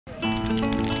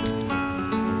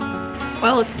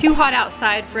Well, it's too hot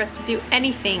outside for us to do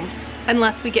anything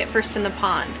unless we get first in the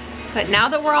pond. But now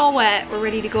that we're all wet, we're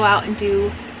ready to go out and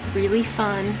do a really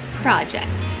fun project.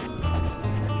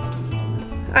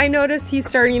 I noticed he's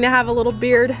starting to have a little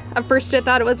beard. At first I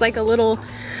thought it was like a little,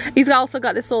 he's also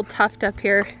got this little tuft up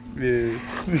here. Yeah.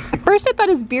 At first I thought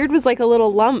his beard was like a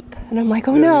little lump. And I'm like,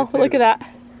 oh no, look at that.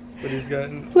 What he's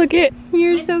gotten. Look at,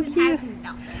 you're so cute.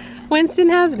 Winston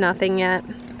has nothing yet.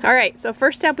 All right, so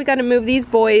first step, we gotta move these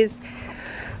boys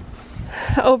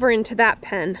over into that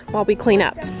pen while we clean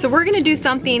up. So we're gonna do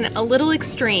something a little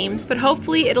extreme, but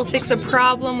hopefully it'll fix a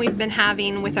problem we've been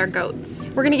having with our goats.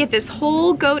 We're gonna get this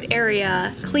whole goat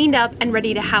area cleaned up and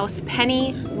ready to house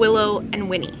Penny, Willow, and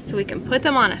Winnie, so we can put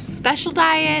them on a special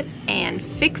diet and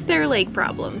fix their leg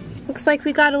problems. Looks like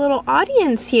we got a little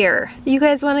audience here. You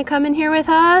guys wanna come in here with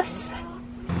us?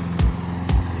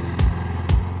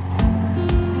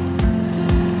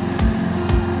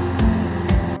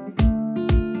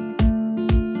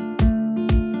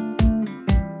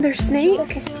 There's snake?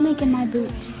 There's a snake in my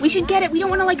boot. We should get it. We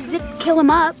don't want to like kill him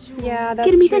up. Yeah, that's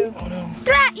get him, true. Ethan. Oh, no.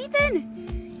 Drat,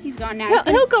 Ethan! He's gone now.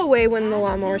 He'll go away when the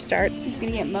lawnmower starts. He's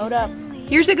gonna get mowed up.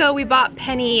 Years ago, we bought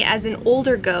Penny as an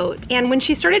older goat, and when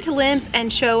she started to limp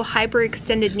and show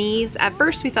hyperextended knees, at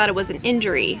first we thought it was an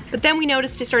injury, but then we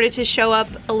noticed it started to show up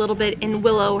a little bit in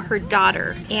Willow, her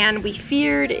daughter, and we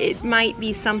feared it might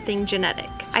be something genetic.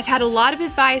 I've had a lot of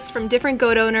advice from different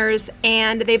goat owners,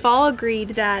 and they've all agreed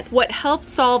that what helps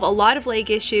solve a lot of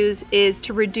leg issues is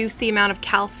to reduce the amount of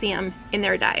calcium in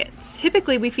their diets.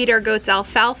 Typically we feed our goats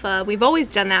alfalfa. We've always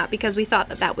done that because we thought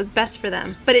that that was best for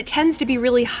them, but it tends to be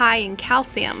really high in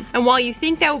calcium. And while you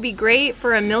think that would be great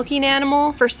for a milking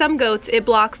animal, for some goats it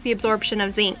blocks the absorption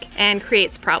of zinc and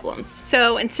creates problems.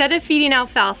 So instead of feeding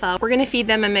alfalfa, we're gonna feed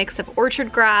them a mix of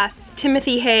orchard grass,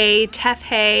 Timothy hay, teff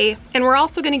hay, and we're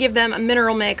also gonna give them a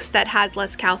mineral mix that has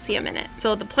less calcium in it.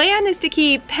 So the plan is to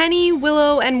keep Penny,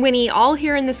 Willow, and Winnie all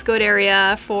here in this goat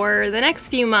area for the next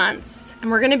few months. And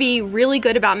we're gonna be really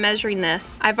good about measuring this.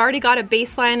 I've already got a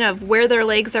baseline of where their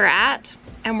legs are at,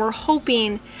 and we're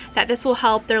hoping that this will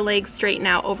help their legs straighten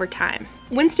out over time.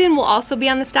 Winston will also be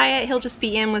on this diet. He'll just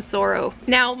be in with Zorro.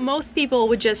 Now, most people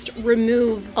would just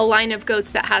remove a line of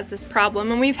goats that has this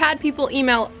problem, and we've had people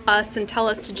email us and tell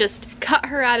us to just cut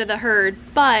her out of the herd,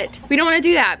 but we don't want to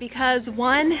do that because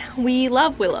one, we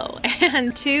love Willow,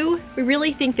 and two, we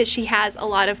really think that she has a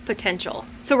lot of potential.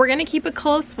 So we're gonna keep a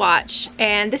close watch,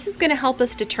 and this is gonna help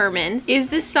us determine, is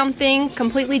this something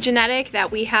completely genetic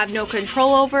that we have no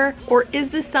control over, or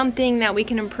is this something that we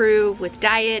can improve with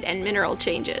diet and mineral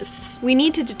changes? We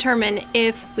need to determine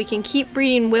if we can keep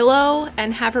breeding Willow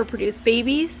and have her produce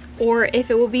babies, or if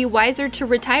it will be wiser to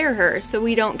retire her so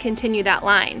we don't continue that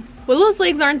line. Willow's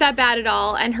legs aren't that bad at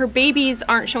all, and her babies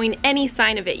aren't showing any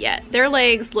sign of it yet. Their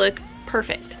legs look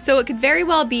perfect. So it could very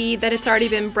well be that it's already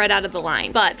been bred out of the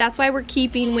line, but that's why we're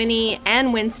keeping Winnie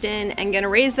and Winston and gonna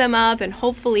raise them up and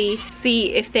hopefully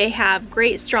see if they have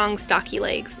great, strong, stocky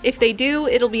legs. If they do,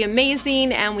 it'll be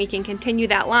amazing and we can continue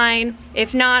that line.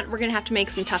 If not, we're gonna have to make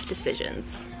some tough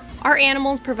decisions. Our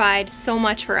animals provide so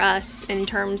much for us in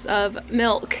terms of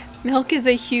milk. Milk is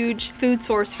a huge food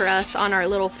source for us on our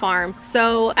little farm.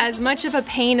 So as much of a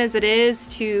pain as it is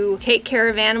to take care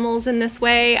of animals in this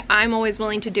way, I'm always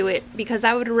willing to do it because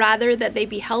I would rather that they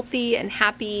be healthy and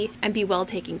happy and be well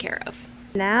taken care of.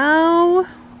 Now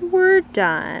we're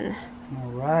done. All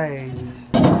right.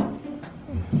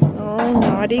 Oh,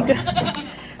 naughty.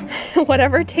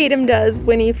 Whatever Tatum does,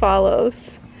 Winnie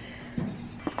follows.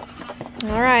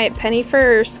 All right, Penny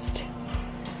first.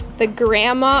 The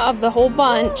grandma of the whole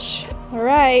bunch. All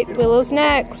right, Willow's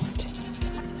next.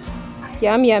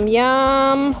 Yum, yum,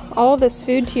 yum. All this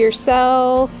food to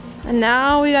yourself. And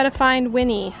now we gotta find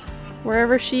Winnie,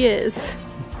 wherever she is.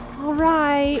 All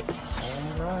right.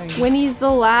 All right. Winnie's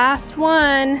the last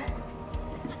one.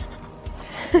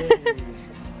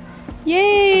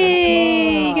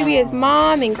 Yay! You can be with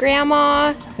mom and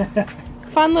grandma.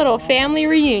 Fun little family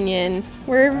reunion,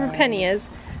 wherever Penny is.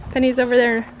 Penny's over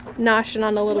there noshing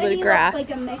on a little bit of grass. Looks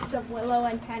like a mix of Willow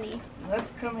and Penny.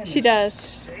 Let's come in. She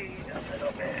does.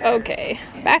 Okay,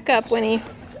 back up, Winnie.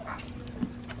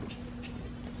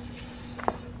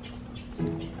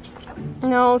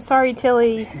 No, sorry,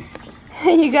 Tilly.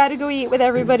 You gotta go eat with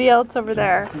everybody else over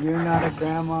there. You're not a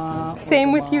grandma.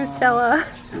 Same with you, Stella.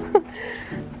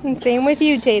 And same with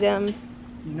you, Tatum.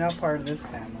 You're not part of this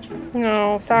family.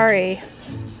 No, sorry.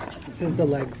 This is the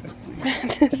leg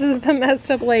family. This is the messed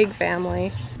up leg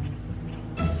family.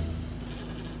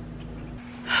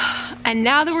 And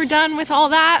now that we're done with all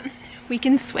that, we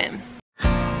can swim.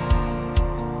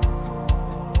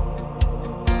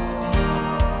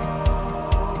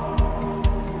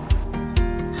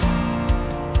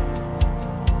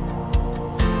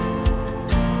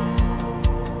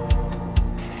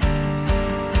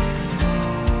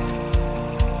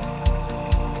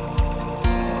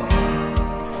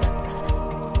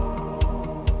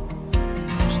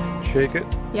 shake it?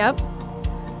 Yep.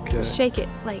 Okay. Shake it,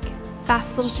 like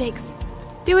fast little shakes.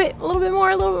 Do it, a little bit more,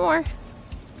 a little bit more.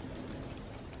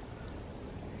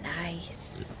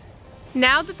 Nice.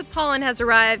 Now that the pollen has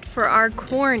arrived for our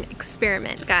corn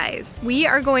experiment, guys, we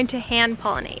are going to hand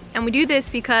pollinate. And we do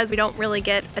this because we don't really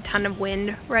get a ton of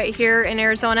wind right here in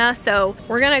Arizona. So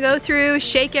we're gonna go through,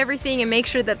 shake everything, and make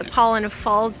sure that the pollen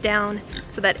falls down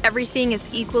so that everything is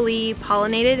equally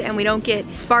pollinated and we don't get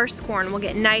sparse corn. We'll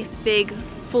get nice, big,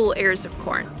 full ears of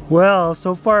corn. Well,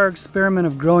 so far our experiment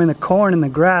of growing the corn in the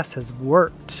grass has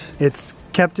worked. It's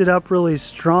kept it up really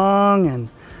strong, and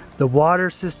the water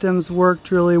systems worked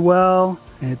really well.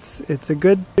 It's a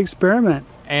good experiment.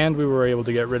 And we were able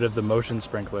to get rid of the motion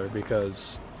sprinkler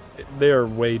because they are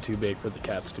way too big for the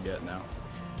cats to get now.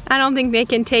 I don't think they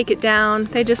can take it down.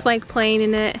 They just like playing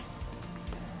in it.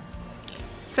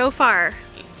 So far,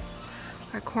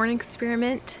 our corn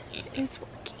experiment is working.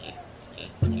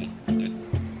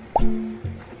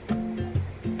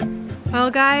 Well,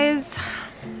 guys,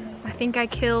 I think I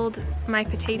killed my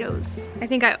potatoes. I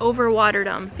think I overwatered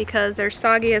them because they're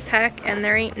soggy as heck and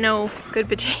there ain't no good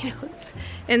potatoes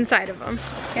inside of them.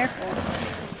 Careful.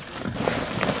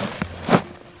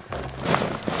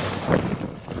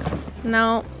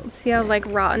 No, see how like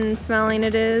rotten smelling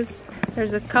it is?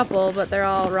 There's a couple, but they're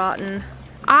all rotten.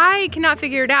 I cannot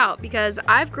figure it out because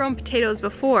I've grown potatoes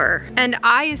before and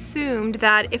I assumed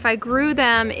that if I grew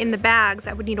them in the bags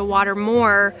I would need to water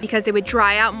more because they would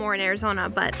dry out more in Arizona,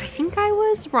 but I think I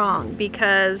was wrong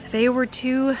because they were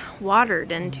too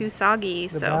watered and too soggy.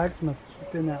 The so bags must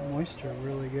keep in that moisture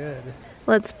really good.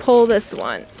 let's pull this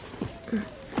one.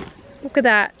 Look at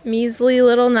that, measly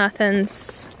little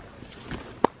nothings.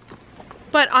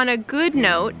 But on a good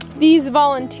note, these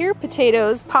volunteer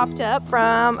potatoes popped up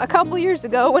from a couple years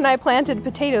ago when I planted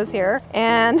potatoes here.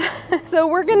 And so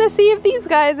we're gonna see if these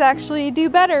guys actually do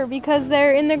better because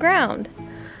they're in the ground.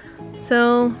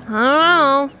 So, I don't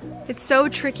know. It's so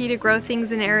tricky to grow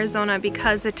things in Arizona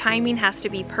because the timing has to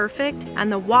be perfect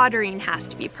and the watering has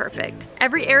to be perfect.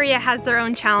 Every area has their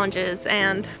own challenges,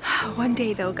 and one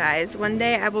day though, guys, one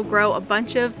day I will grow a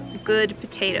bunch of good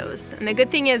potatoes. And the good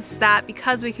thing is that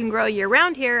because we can grow year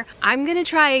round here, I'm gonna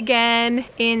try again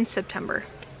in September.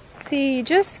 See, you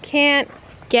just can't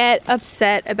get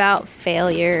upset about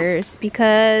failures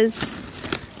because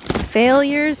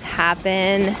failures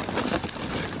happen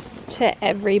to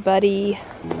everybody.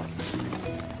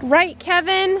 Right,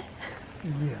 Kevin?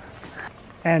 Yes.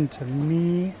 And to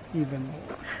me, even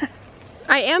more.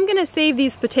 I am gonna save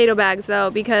these potato bags though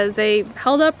because they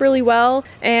held up really well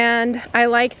and I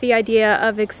like the idea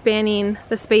of expanding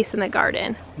the space in the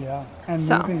garden. Yeah, and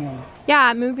So, moving them.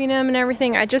 Yeah, moving them and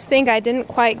everything. I just think I didn't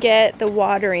quite get the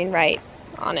watering right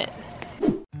on it.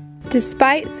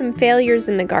 Despite some failures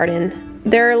in the garden,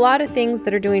 there are a lot of things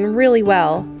that are doing really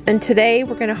well. And today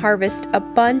we're gonna harvest a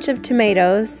bunch of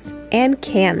tomatoes and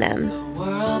can them. The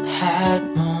world had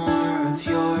more of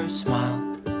your smile.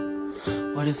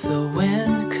 What if the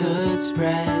wind could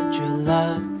spread your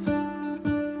love?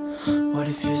 What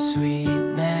if your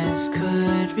sweetness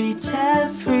could reach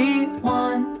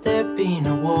everyone? There'd be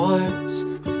no wars.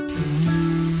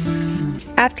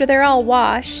 After they're all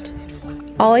washed,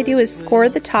 all I do is score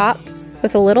the tops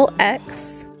with a little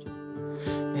X.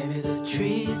 Maybe the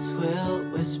trees will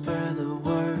whisper the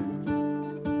word.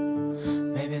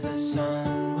 Maybe the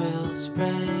sun will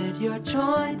spread your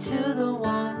joy to the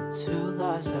ones who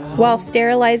lost their hope. While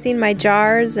sterilizing my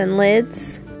jars and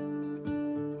lids.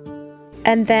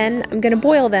 And then I'm gonna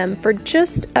boil them for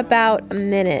just about a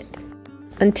minute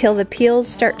until the peels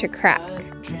start to crack.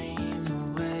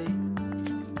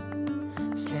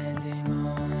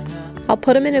 I'll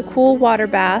put them in a cool water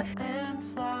bath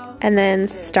and then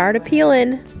start a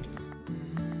peeling.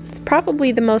 It's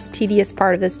probably the most tedious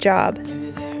part of this job.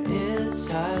 Maybe there is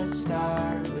a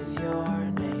star with your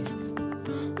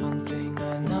name. One thing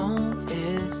I know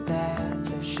is that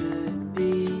there should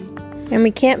be. And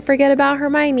we can't forget about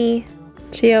Hermione.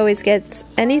 She always gets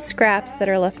any scraps that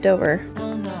are left over.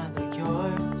 No, not like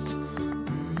yours.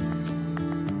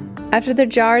 After the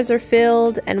jars are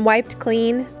filled and wiped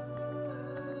clean,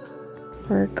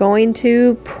 we're going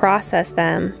to process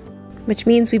them, which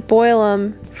means we boil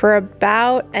them for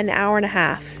about an hour and a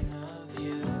half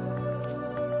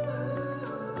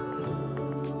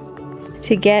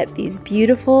to get these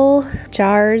beautiful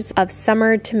jars of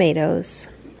summer tomatoes.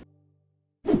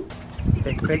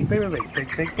 Big, big, big, big, big,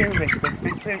 big, big, big, big,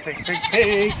 big, big,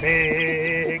 big,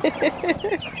 big,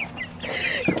 big.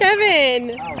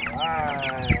 Kevin!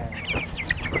 Alright.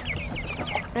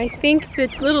 I think the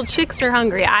little chicks are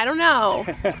hungry. I don't know.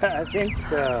 I think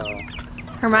so.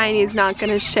 Hermione's not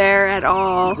gonna share at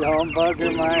all. Don't bug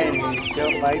Hermione,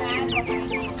 she'll bite you.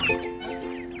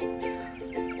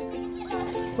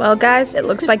 Well guys, it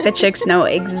looks like the chicks know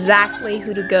exactly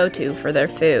who to go to for their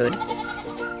food.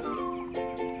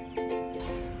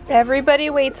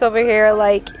 Everybody waits over here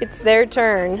like it's their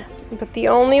turn, but the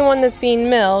only one that's being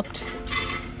milked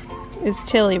is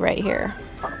Tilly right here.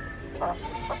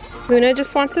 Luna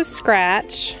just wants a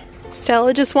scratch.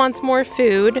 Stella just wants more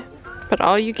food, but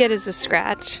all you get is a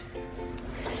scratch.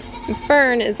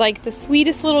 Fern is like the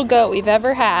sweetest little goat we've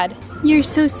ever had. You're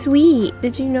so sweet.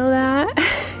 Did you know that?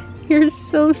 You're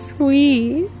so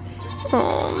sweet.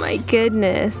 Oh my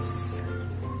goodness.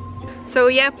 So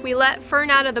yep, we let Fern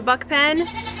out of the buck pen.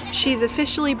 She's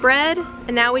officially bred,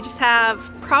 and now we just have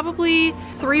probably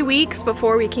 3 weeks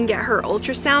before we can get her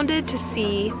ultrasounded to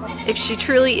see if she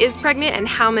truly is pregnant and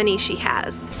how many she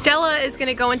has. Stella is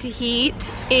gonna go into heat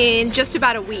in just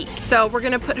about a week. So we're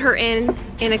gonna put her in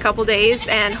a couple days,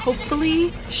 and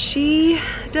hopefully she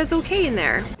does okay in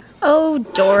there. Oh,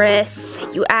 Doris,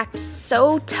 you act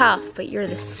so tough, but you're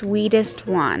the sweetest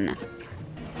one.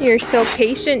 You're so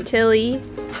patient, Tilly.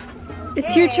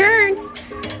 It's your turn.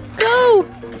 Go,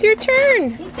 it's your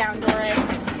turn. Get down,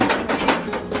 Doris.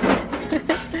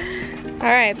 All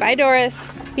right, bye,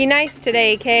 Doris. Be nice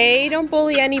today, okay? Don't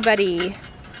bully anybody.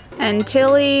 And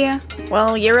Tilly,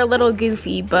 well, you're a little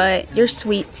goofy, but you're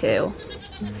sweet too.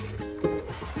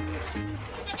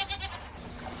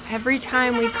 Every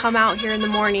time we come out here in the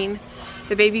morning,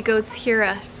 the baby goats hear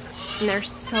us, and they're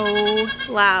so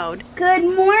loud. Good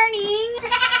morning.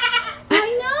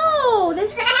 I know,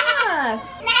 this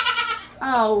sucks.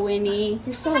 Oh, Winnie,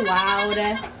 you're so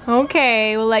loud.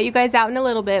 Okay, we'll let you guys out in a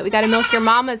little bit. We gotta milk your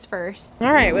mamas first.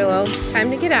 All right, Willow,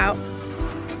 time to get out.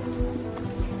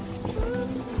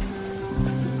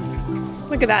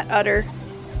 Look at that udder.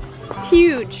 It's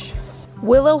huge.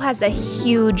 Willow has a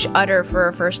huge udder for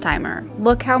a first timer.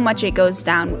 Look how much it goes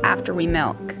down after we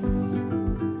milk.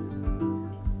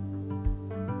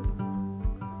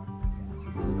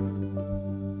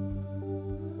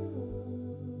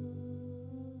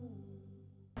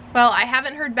 Well, I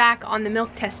haven't heard back on the milk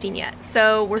testing yet,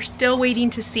 so we're still waiting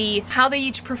to see how they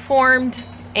each performed,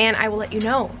 and I will let you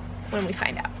know when we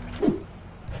find out.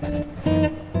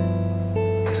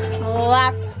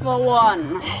 That's the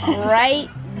one, right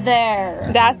there.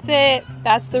 That's it.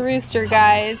 That's the rooster,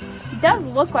 guys. It does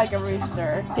look like a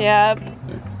rooster. Yep.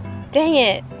 Dang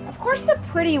it. Of course the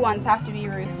pretty ones have to be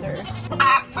roosters.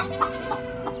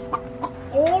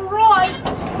 All right.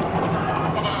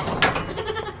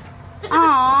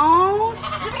 Aww.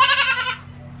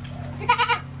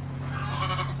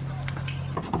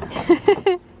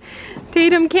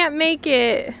 Tatum can't make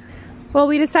it. Well,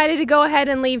 we decided to go ahead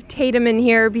and leave Tatum in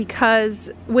here because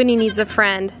Winnie needs a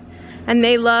friend, and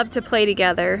they love to play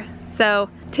together. So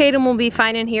Tatum will be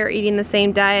fine in here eating the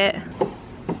same diet.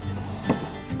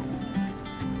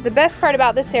 The best part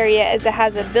about this area is it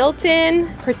has a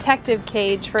built-in protective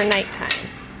cage for nighttime.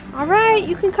 All right,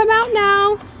 you can come out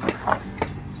now.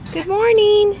 Good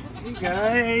morning. Hey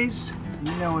guys,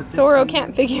 you know what this Zorro is.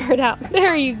 can't figure it out.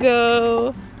 There you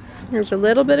go. There's a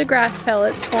little bit of grass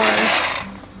pellets for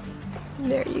him.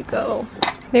 There you go.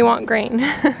 They want grain.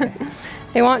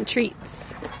 They want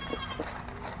treats.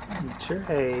 Sure,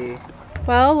 hey.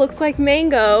 Well, looks like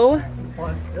Mango.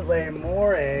 Wants to lay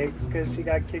more eggs because she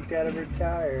got kicked out of her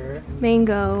tire.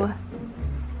 Mango.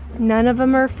 None of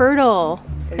them are fertile.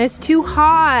 It's too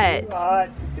hot. Too hot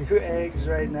to do eggs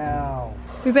right now.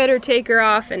 We better take her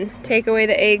off and take away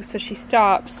the eggs so she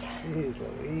stops. Jeez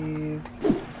Louise.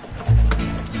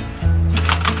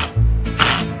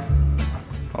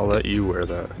 I'll let you wear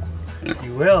that.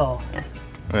 You will.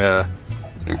 Yeah.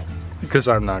 Because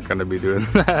I'm not going to be doing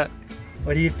that.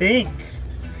 What do you think?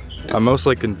 I'm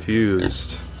mostly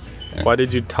confused. Why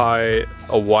did you tie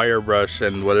a wire brush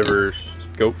and whatever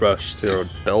goat brush to a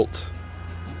belt?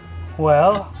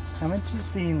 Well, haven't you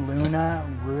seen Luna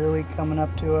really coming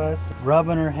up to us,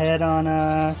 rubbing her head on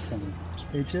us, and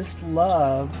they just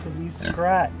love to be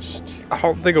scratched. I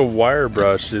don't think a wire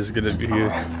brush is going to be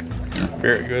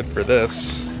very good for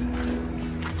this.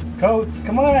 Goats,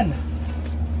 come on!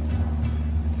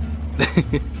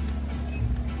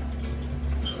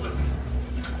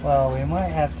 Well, we might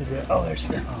have to do. Oh, there's.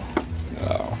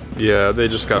 Oh. Yeah, they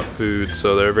just got food,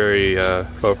 so they're very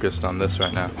focused on this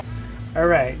right now. All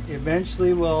right,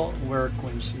 eventually will work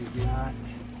when she's not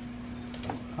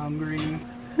hungry.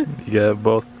 Yeah,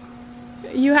 both.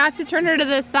 You have to turn her to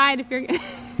the side if you're.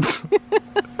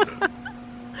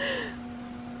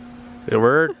 It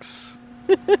works.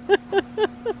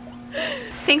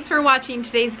 Thanks for watching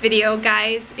today's video,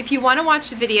 guys. If you want to watch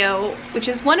the video, which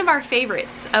is one of our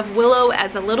favorites, of Willow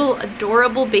as a little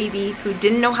adorable baby who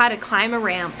didn't know how to climb a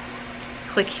ramp,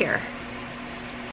 click here.